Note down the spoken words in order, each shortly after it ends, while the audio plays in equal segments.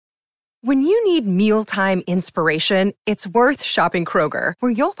When you need mealtime inspiration, it's worth shopping Kroger,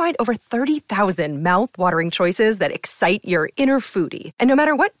 where you'll find over 30,000 mouth-watering choices that excite your inner foodie. And no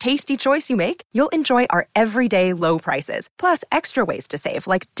matter what tasty choice you make, you'll enjoy our everyday low prices, plus extra ways to save,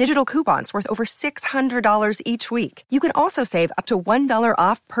 like digital coupons worth over $600 each week. You can also save up to $1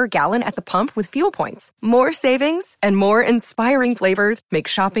 off per gallon at the pump with fuel points. More savings and more inspiring flavors make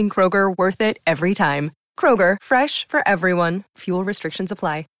shopping Kroger worth it every time. Kroger, fresh for everyone. Fuel restrictions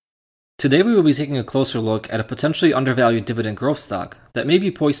apply. Today we will be taking a closer look at a potentially undervalued dividend growth stock that may be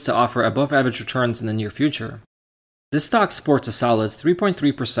poised to offer above-average returns in the near future. This stock sports a solid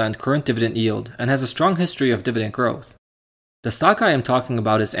 3.3% current dividend yield and has a strong history of dividend growth. The stock I am talking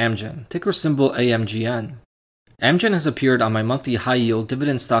about is Amgen, ticker symbol AMGN. Amgen has appeared on my monthly high-yield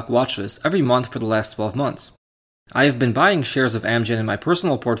dividend stock watchlist every month for the last 12 months. I have been buying shares of Amgen in my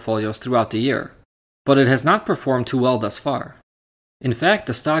personal portfolios throughout the year, but it has not performed too well thus far. In fact,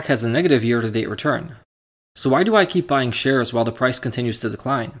 the stock has a negative year-to-date return. So why do I keep buying shares while the price continues to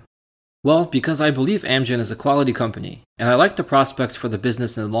decline? Well, because I believe Amgen is a quality company, and I like the prospects for the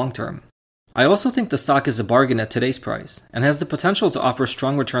business in the long term. I also think the stock is a bargain at today's price, and has the potential to offer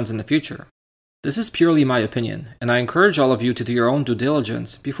strong returns in the future. This is purely my opinion, and I encourage all of you to do your own due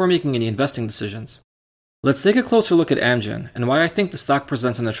diligence before making any investing decisions. Let's take a closer look at Amgen, and why I think the stock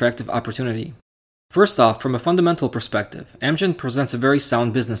presents an attractive opportunity. First off, from a fundamental perspective, Amgen presents a very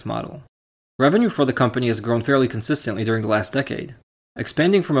sound business model. Revenue for the company has grown fairly consistently during the last decade,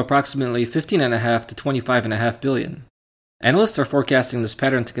 expanding from approximately $15.5 to $25.5 billion. Analysts are forecasting this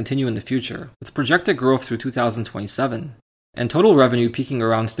pattern to continue in the future, with projected growth through 2027, and total revenue peaking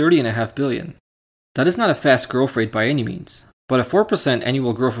around $30.5 billion. That is not a fast growth rate by any means, but a 4%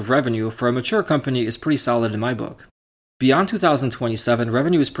 annual growth of revenue for a mature company is pretty solid in my book. Beyond 2027,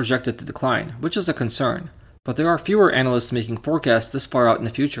 revenue is projected to decline, which is a concern, but there are fewer analysts making forecasts this far out in the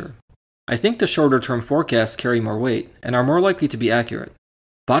future. I think the shorter-term forecasts carry more weight and are more likely to be accurate.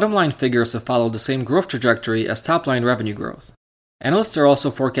 Bottom-line figures have followed the same growth trajectory as top-line revenue growth. Analysts are also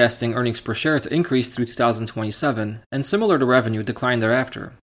forecasting earnings per share to increase through 2027 and, similar to revenue, decline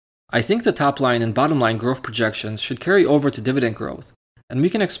thereafter. I think the top-line and bottom-line growth projections should carry over to dividend growth, and we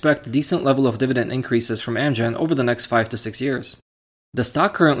can expect a decent level of dividend increases from Amgen over the next 5 to 6 years. The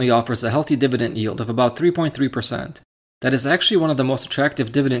stock currently offers a healthy dividend yield of about 3.3%. That is actually one of the most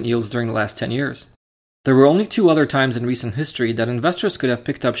attractive dividend yields during the last 10 years. There were only 2 other times in recent history that investors could have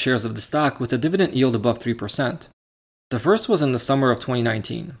picked up shares of the stock with a dividend yield above 3%. The first was in the summer of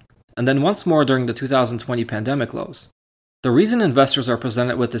 2019, and then once more during the 2020 pandemic lows. The reason investors are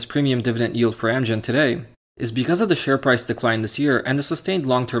presented with this premium dividend yield for Amgen today is because of the share price decline this year and the sustained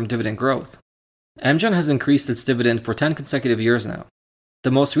long-term dividend growth. Amgen has increased its dividend for 10 consecutive years now.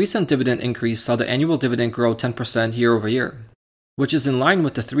 The most recent dividend increase saw the annual dividend grow 10% year over year, which is in line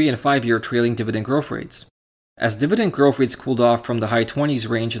with the 3 and 5 year trailing dividend growth rates. As dividend growth rates cooled off from the high 20s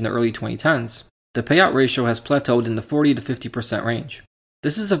range in the early 2010s, the payout ratio has plateaued in the 40 to 50% range.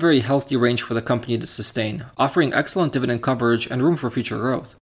 This is a very healthy range for the company to sustain, offering excellent dividend coverage and room for future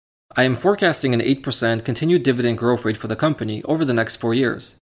growth. I am forecasting an 8% continued dividend growth rate for the company over the next 4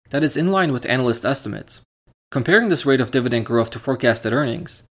 years. That is in line with analyst estimates. Comparing this rate of dividend growth to forecasted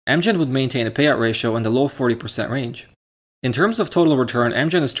earnings, Amgen would maintain a payout ratio in the low 40% range. In terms of total return,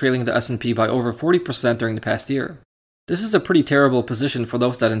 Amgen is trailing the S&P by over 40% during the past year. This is a pretty terrible position for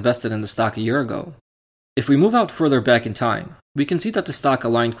those that invested in the stock a year ago. If we move out further back in time, we can see that the stock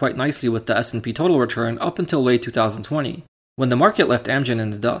aligned quite nicely with the S&P total return up until late 2020, when the market left Amgen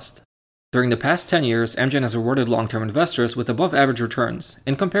in the dust. During the past 10 years, Amgen has rewarded long-term investors with above-average returns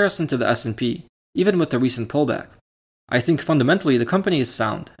in comparison to the S&P, even with the recent pullback. I think fundamentally the company is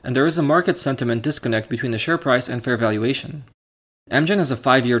sound, and there is a market sentiment disconnect between the share price and fair valuation. Amgen has a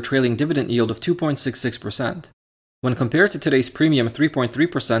 5-year trailing dividend yield of 2.66%. When compared to today's premium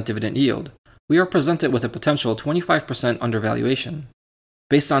 3.3% dividend yield, we are presented with a potential 25% undervaluation.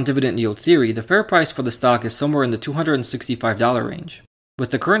 Based on dividend yield theory, the fair price for the stock is somewhere in the $265 range,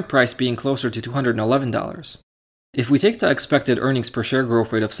 with the current price being closer to $211. If we take the expected earnings per share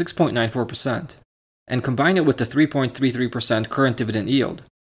growth rate of 6.94% and combine it with the 3.33% current dividend yield,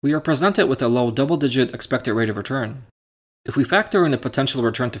 we are presented with a low double-digit expected rate of return. If we factor in a potential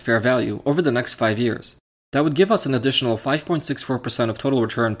return to fair value over the next 5 years, that would give us an additional 5.64% of total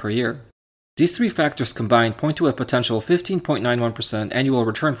return per year. These 3 factors combined point to a potential 15.91% annual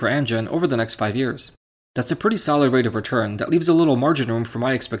return for Amgen over the next 5 years. That's a pretty solid rate of return that leaves a little margin room for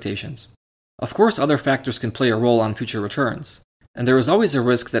my expectations. Of course, other factors can play a role on future returns, and there is always a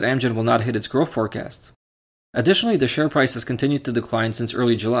risk that Amgen will not hit its growth forecasts. Additionally, the share price has continued to decline since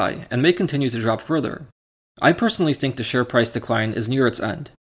early July and may continue to drop further. I personally think the share price decline is near its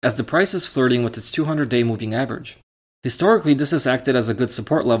end, as the price is flirting with its 200-day moving average. Historically, this has acted as a good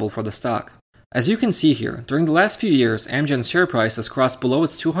support level for the stock. As you can see here, during the last few years, Amgen's share price has crossed below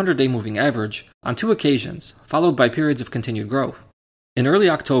its 200-day moving average on 2 occasions, followed by periods of continued growth. In early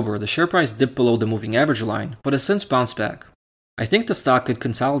October, the share price dipped below the moving average line, but has since bounced back. I think the stock could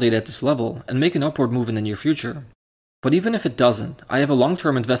consolidate at this level and make an upward move in the near future. But even if it doesn't, I have a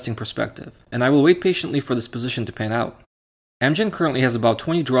long-term investing perspective, and I will wait patiently for this position to pan out. Amgen currently has about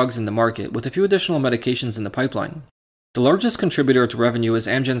 20 drugs in the market with a few additional medications in the pipeline. The largest contributor to revenue is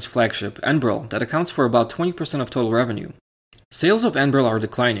Amgen's flagship, Enbrel, that accounts for about 20% of total revenue. Sales of Enbrel are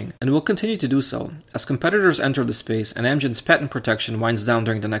declining, and will continue to do so, as competitors enter the space and Amgen's patent protection winds down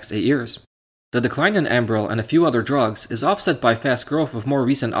during the next 8 years. The decline in Enbrel and a few other drugs is offset by fast growth of more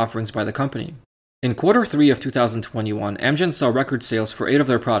recent offerings by the company. In Q3 of 2021, Amgen saw record sales for 8 of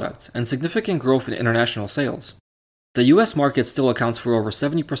their products, and significant growth in international sales. The US market still accounts for over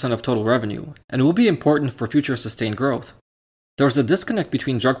 70% of total revenue, and will be important for future sustained growth. There's a disconnect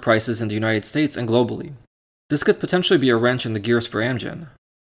between drug prices in the United States and globally. This could potentially be a wrench in the gears for Amgen,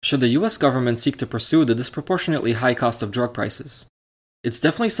 should the US government seek to pursue the disproportionately high cost of drug prices. It's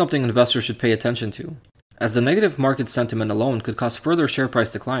definitely something investors should pay attention to, as the negative market sentiment alone could cause further share price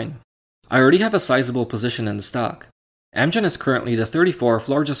decline. I already have a sizable position in the stock. Amgen is currently the 34th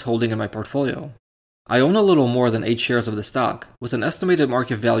largest holding in my portfolio. I own a little more than 8 shares of the stock, with an estimated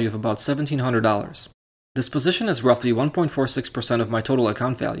market value of about $1,700. This position is roughly 1.46% of my total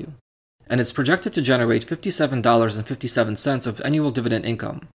account value, and it's projected to generate $57.57 of annual dividend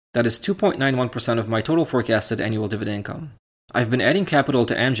income. That is 2.91% of my total forecasted annual dividend income. I've been adding capital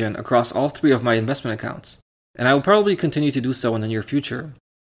to Amgen across all 3 of my investment accounts, and I will probably continue to do so in the near future.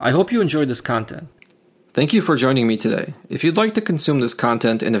 I hope you enjoyed this content. Thank you for joining me today. If you'd like to consume this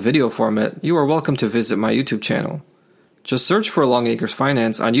content in a video format, you are welcome to visit my YouTube channel. Just search for Longacres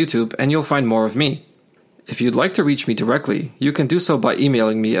Finance on YouTube and you'll find more of me. If you'd like to reach me directly, you can do so by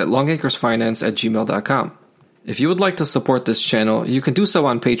emailing me at longacresfinance@gmail.com. If you would like to support this channel, you can do so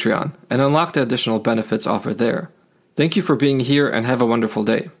on Patreon and unlock the additional benefits offered there. Thank you for being here and have a wonderful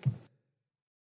day.